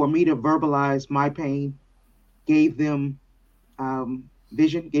 So for me to verbalize my pain gave them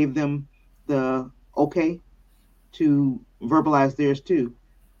vision, gave them the okay to verbalize theirs too.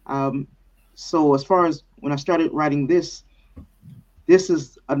 Um, so as far as when I started writing this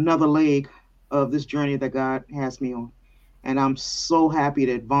is another leg of this journey that God has me on, and I'm so happy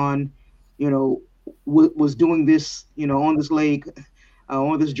that Vaughn, you know, was doing this, on this leg,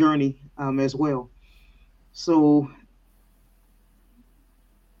 on this journey as well. So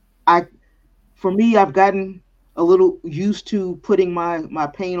I, for me, I've gotten a little used to putting my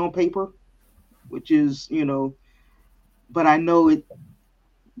pain on paper, which is, but I know it,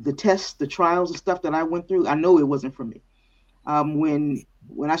 the tests, the trials and stuff that I went through, I know it wasn't for me.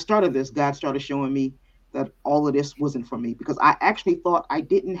 When I started this, God started showing me that all of this wasn't for me because I actually thought I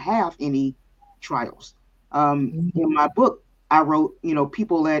didn't have any trials. In my book, I wrote,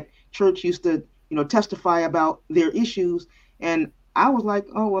 people at church used to, testify about their issues, and I was like,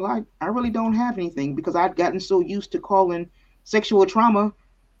 oh well, I really don't have anything because I'd gotten so used to calling sexual trauma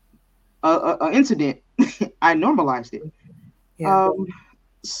a incident, I normalized it. Yeah. Um,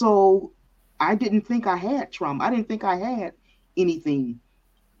 so I didn't think I had trauma. I didn't think I had anything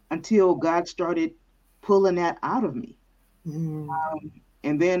until God started pulling that out of me. Mm.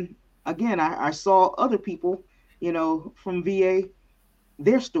 And then again, I saw other people, from VA,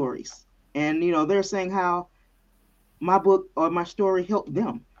 their stories. And, they're saying how my book or my story helped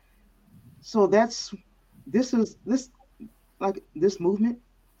them. So this like this movement.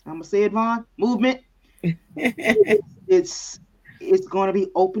 I'm gonna say it, Vaughn. Movement. It's it's going to be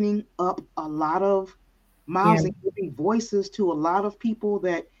opening up a lot of Yeah. mouths and giving voices to a lot of people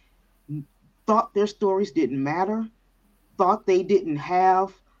that thought their stories didn't matter, thought they didn't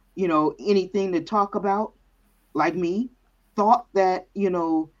have, anything to talk about, like me, thought that,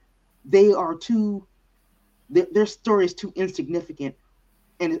 they are too, their story is too insignificant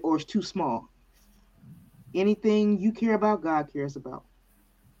and or it's too small. Anything you care about, God cares about.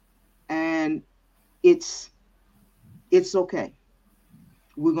 And it's it's okay.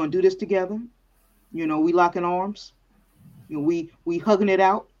 We're gonna do this together. We locking arms. We hugging it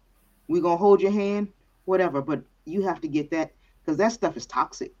out. We're gonna hold your hand, whatever. But you have to get that because that stuff is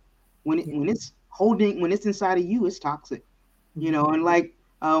toxic. Yeah. When it's inside of you, it's toxic. Mhm. And like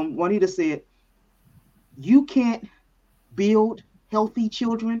Juanita said, you can't build healthy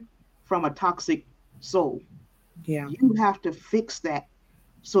children from a toxic soul. Yeah. You have to fix that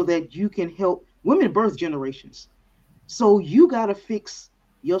so that you can help women birth generations. So you gotta fix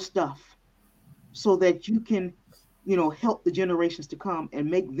your stuff so that you can, help the generations to come and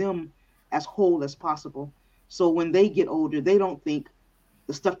make them as whole as possible. So when they get older, they don't think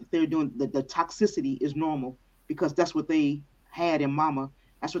the stuff that they're doing, the toxicity is normal because that's what they had in mama.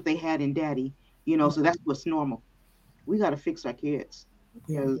 That's what they had in daddy, so that's what's normal. We got to fix our kids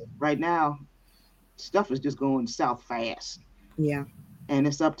Yeah. because right now stuff is just going south fast. Yeah. And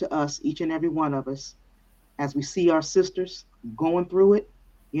it's up to us, each and every one of us, as we see our sisters going through it,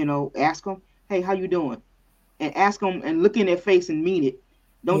 ask them, hey, how you doing? And ask them and look in their face and mean it.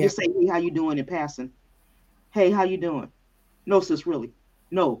 Don't Yeah. just say, hey, how you doing in passing. Hey, how you doing? No, sis, really.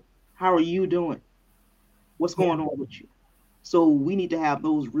 No, how are you doing? What's Yeah. going on with you? So we need to have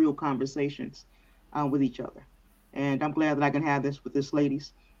those real conversations with each other. And I'm glad that I can have this with this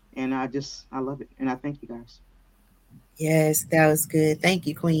ladies. And I love it. And I thank you guys. Yes, that was good. Thank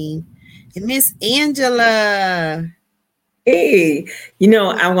you, Queen. And Miss Angela. Hey,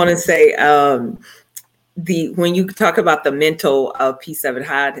 I want to say the when you talk about the mental piece of it,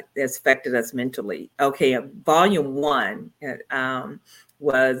 how it has affected us mentally. Okay, volume one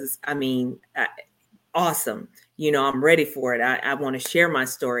was, I mean, awesome. I'm ready for it. I want to share my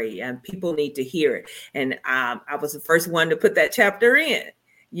story, and people need to hear it. And I was the first one to put that chapter in.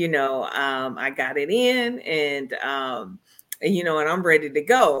 I got it in, and I'm ready to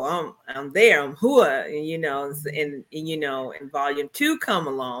go. I'm there. I'm hua, and volume two come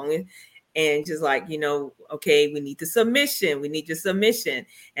along, and just like, okay, we need the submission. We need your submission.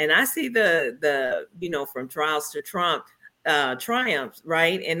 And I see the from trials to triumphs,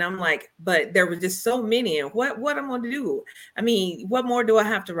 right? And I'm like, but there were just so many, and what I'm going to do? I mean, what more do I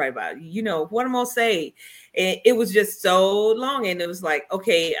have to write about? What I'm going to say? And it was just so long, and it was like,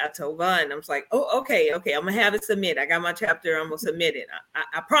 okay, I told Vaughn, I was like, oh, okay, I'm gonna have it submit. I got my chapter, I'm gonna submit it.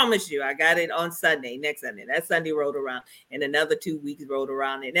 I promise you, I got it on Sunday, next Sunday. That Sunday rolled around, and another 2 weeks rolled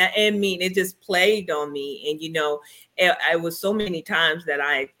around, and I mean, it just played on me. And it was so many times that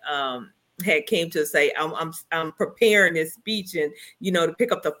I had came to say, I'm preparing this speech, and to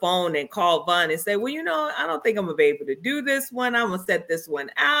pick up the phone and call Vaughn and say, well, I don't think I'm gonna be able to do this one. I'm gonna set this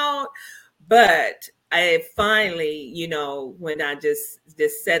one out. But I finally, when I just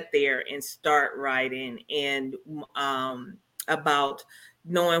sat there and start writing, and about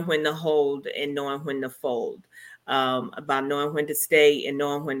knowing when to hold and knowing when to fold, about knowing when to stay and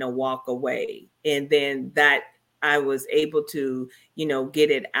knowing when to walk away, and then that I was able to,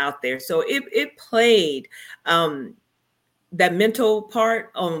 get it out there. So it played. That mental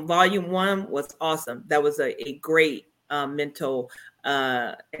part on volume one was awesome. That was a great mental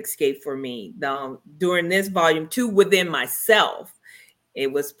escape for me. During this volume two, within myself,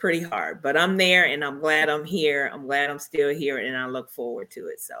 it was pretty hard, but I'm there, and I'm glad I'm here. I'm glad I'm still here, and I look forward to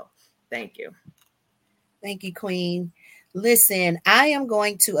it. So thank you. Thank you, Queen. Listen, I am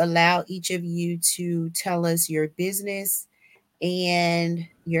going to allow each of you to tell us your business and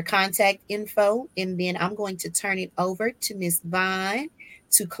your contact info, and then I'm going to turn it over to Miss Vaughn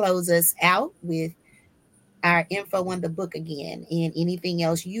to close us out with our info on the book again, and anything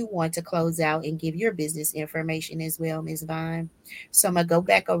else you want to close out and give your business information as well, Miss Vaughn. So I'm gonna go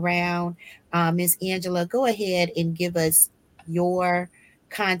back around. Miss Angela, go ahead and give us your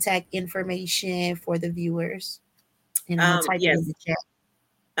contact information for the viewers, and I'm gonna type it in Yes. the chat.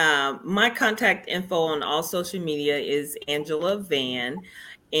 My contact info on all social media is Angela Van,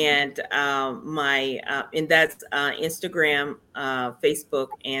 and and that's Instagram, Facebook,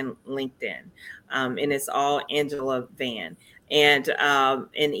 and LinkedIn, and it's all Angela Van. And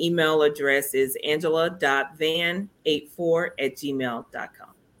an email address is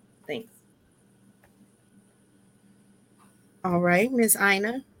angela.van84@gmail.com. Thanks. All right, Miss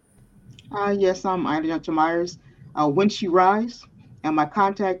Ina. Yes, I'm Ida Johnson Myers. When She Rise, and my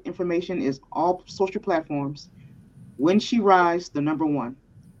contact information is all social platforms. When She Rise, the number one.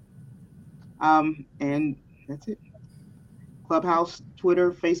 And that's it. Clubhouse,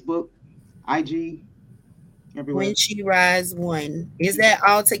 Twitter, Facebook, IG, When everywhere. She Rise One. Is that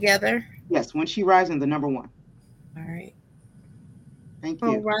all together? Yes, When She Rise, and the number one. All right. Thank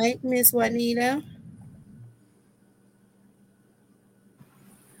All you. right, Miss Juanita.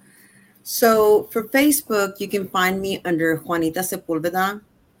 So for Facebook, you can find me under Juanita Sepulveda.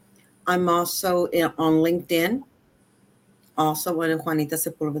 I'm also on LinkedIn, also under Juanita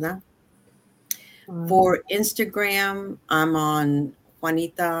Sepulveda. For Instagram, I'm on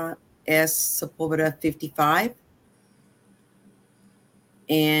Juanita S. Sepulveda 55.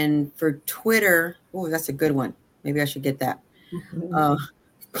 And for Twitter, oh, that's a good one. Maybe I should get that.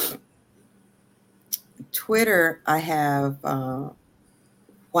 Twitter, I have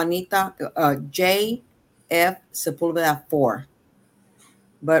Juanita JF Sepulveda 4.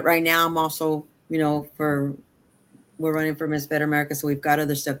 But right now, I'm also, we're running for Miss Better America, so we've got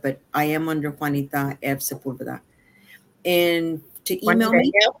other stuff. But I am under Juanita F Sepulveda. And to email Juanita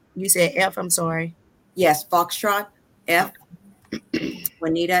me, F. You said F. I'm sorry. yes, Foxtrot F.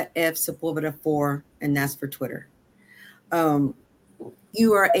 Juanita F Sepulveda 4, and that's for Twitter.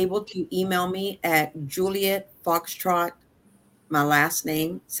 You are able to email me at Juliet Foxtrot, my last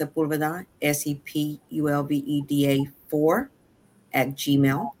name, Sepulveda, SEPULVEDA 4 at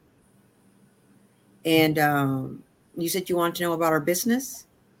Gmail. And you said you want to know about our business?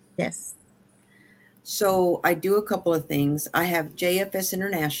 Yes. So I do a couple of things. I have JFS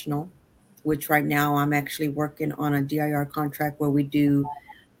International, which right now I'm actually working on a DIR contract where we do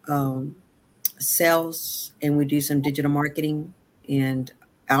sales and we do some digital marketing and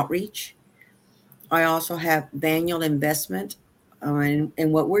outreach. I also have Manual Investment, and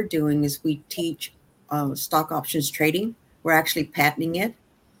what we're doing is we teach stock options trading. We're actually patenting it,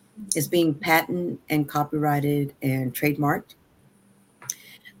 It's being patent and copyrighted and trademarked.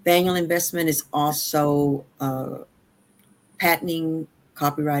 Manual investment is also patenting,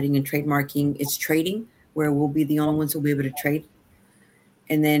 copywriting, and trademarking. It's trading, where we'll be the only ones who'll be able to trade.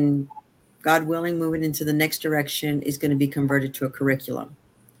 And then, God willing, moving into the next direction is going to be converted to a curriculum.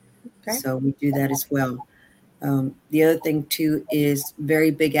 Okay. So we do that as well. The other thing too is very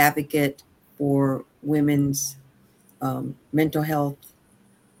big advocate for women's mental health,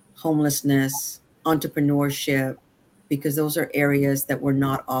 homelessness, entrepreneurship, because those are areas that we're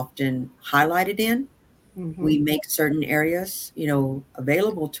not often highlighted in. Mm-hmm. We make certain areas,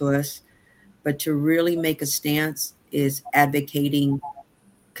 available to us, but to really make a stance is advocating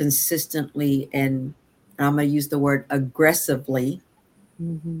consistently, and I'm going to use the word aggressively,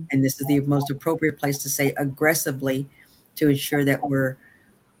 Mm-hmm. and this is the most appropriate place to say aggressively, to ensure that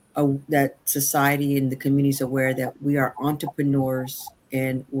that society and the community is aware that we are entrepreneurs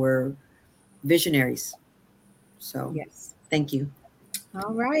and we're visionaries. So, Yes. thank you.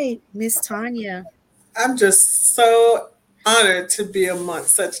 All right, Miss Tanya. I'm just so honored to be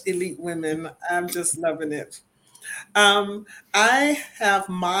amongst such elite women. I'm just loving it. Um, I have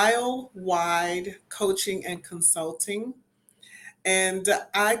Mile Wide Coaching and Consulting, and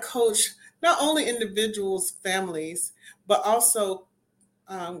I coach not only individuals, families, but also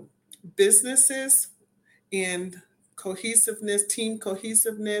um, businesses in cohesiveness, team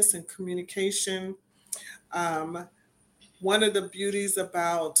cohesiveness, and communication. Um, One of the beauties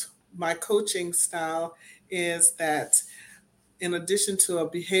about my coaching style is that in addition to a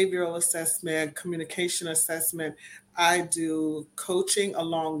behavioral assessment, communication assessment, I do coaching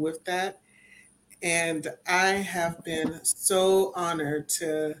along with that. And I have been so honored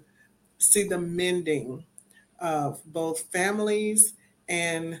to see the mending of both families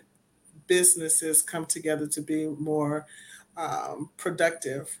and businesses come together to be more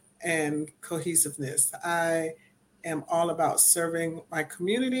productive and cohesiveness. I am all about serving my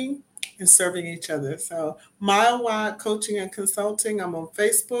community and serving each other. So, Mile Wide Coaching and Consulting, I'm on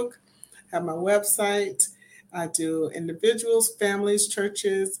Facebook, have my website. I do individuals, families,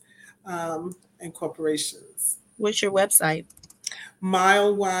 churches, and corporations. What's your website?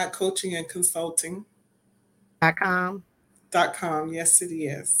 Mile Wide Coaching and Consulting. .com. .com. Yes, it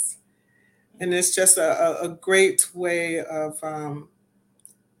is. And it's just a great way of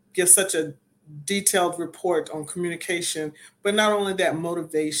give such a detailed report on communication, but not only that,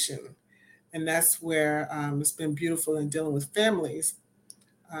 motivation. And that's where it's been beautiful in dealing with families,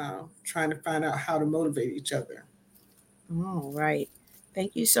 trying to find out how to motivate each other. All right.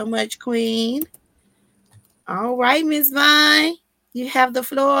 Thank you so much, Queen. All right, Miss Vine, you have the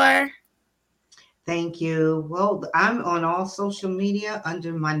floor. Thank you. Well, I'm on all social media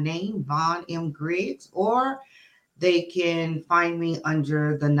under my name, Vaughn M. Griggs, or they can find me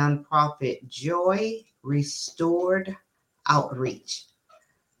under the nonprofit Joy Restored Outreach.org.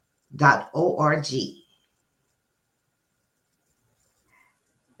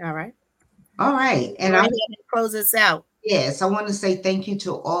 All right. All right. Go And ahead and close us out. yes, I want to say thank you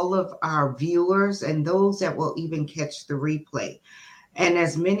to all of our viewers and those that will even catch the replay. And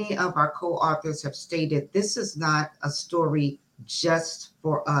as many of our co authors have stated, this is not a story just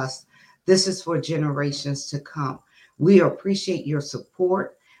for us, this is for generations to come. We appreciate your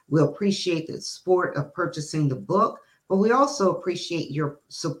support. We appreciate the support of purchasing the book, but we also appreciate your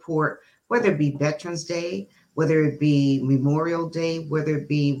support, whether it be Veterans Day, whether it be Memorial Day, whether it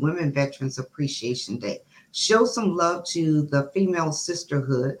be Women Veterans Appreciation Day. Show some love to the female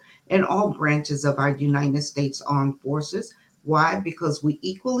sisterhood in all branches of our United States Armed Forces. Why? Because we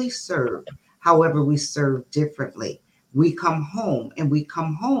equally serve. However, we serve differently. We come home and we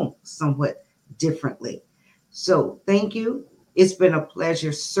come home somewhat differently. So, thank you. It's been a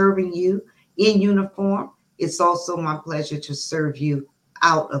pleasure serving you in uniform. It's also my pleasure to serve you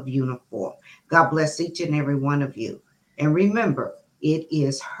out of uniform. God bless each and every one of you. And remember, it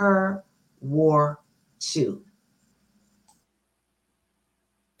is her war too.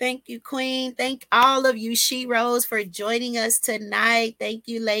 Thank you, Queen. Thank all of you She-Ros for joining us tonight. Thank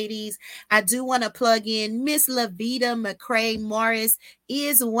you, ladies. I do want to plug in Miss Lavita McCray Morris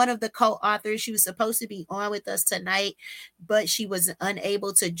is one of the co-authors. She was supposed to be on with us tonight, but she was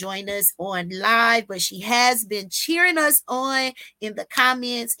unable to join us on live. But she has been cheering us on in the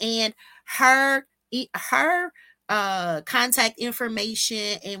comments, and her contact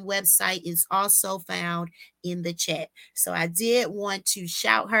information and website is also found in the chat. So I did want to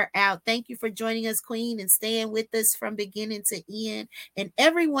shout her out. Thank you for joining us, Queen, and staying with us from beginning to end, and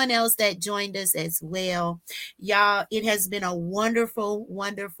everyone else that joined us as well. Y'all, it has been a wonderful,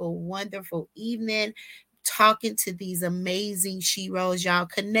 wonderful, wonderful evening. talking to these amazing sheroes. Y'all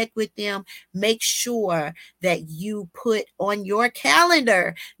connect with them. Make sure that you put on your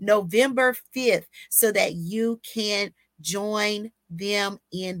calendar November 5th so that you can join them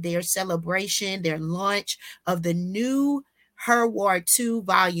in their celebration, their launch of the new Her War 2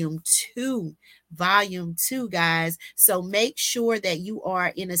 Volume 2. Volume 2, guys. So make sure that you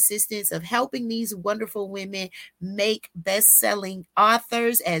are in assistance of helping these wonderful women make best-selling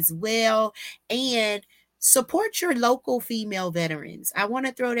authors as well. And support your local female veterans. I want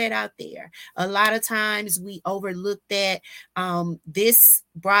to throw that out there. A lot of times we overlook that. This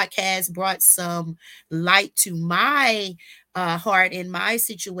broadcast brought some light to my heart in my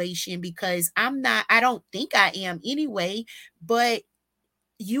situation because I don't think I am anyway, but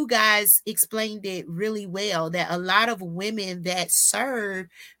you guys explained it really well that a lot of women that serve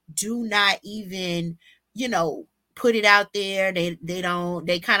do not even, you know, put it out there. They don't,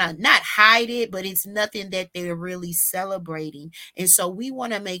 they kind of not hide it, but it's nothing that they're really celebrating. And so we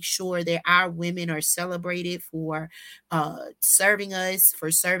want to make sure that our women are celebrated for serving us,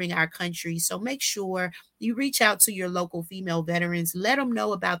 for serving our country. So make sure you reach out to your local female veterans, let them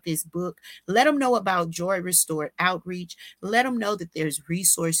know about this book, let them know about Joy Restored Outreach, let them know that there's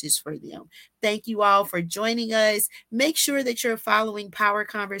resources for them. Thank you all for joining us. Make sure that you're following Power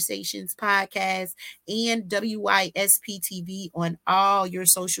Conversations Podcast and WYSP TV on all your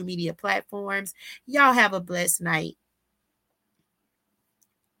social media platforms. Y'all have a blessed night.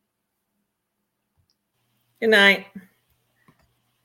 Good night.